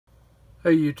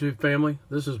Hey YouTube family,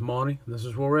 this is Monty. This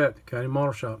is where we're at, the County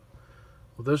Model Shop.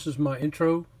 Well, this is my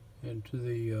intro into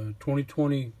the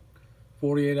 2020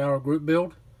 48-hour group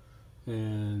build,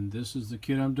 and this is the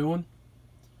kit I'm doing.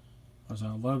 As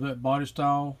I love that body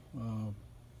style.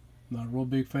 Not a real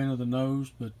big fan of the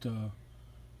nose, but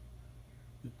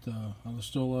I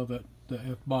still love the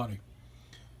F body.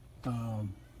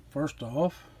 First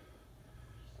off,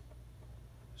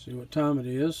 see what time it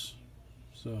is.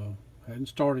 So I hadn't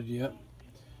started yet.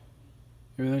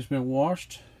 Everything's been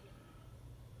washed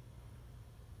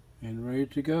and ready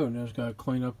to go. Now just got to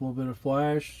clean up a little bit of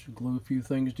flash, glue a few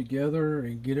things together,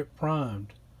 and get it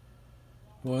primed.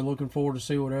 Well, looking forward to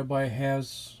see what everybody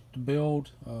has to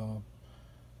build. So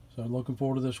looking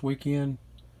forward to this weekend.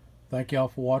 Thank y'all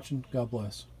for watching. God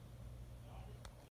bless.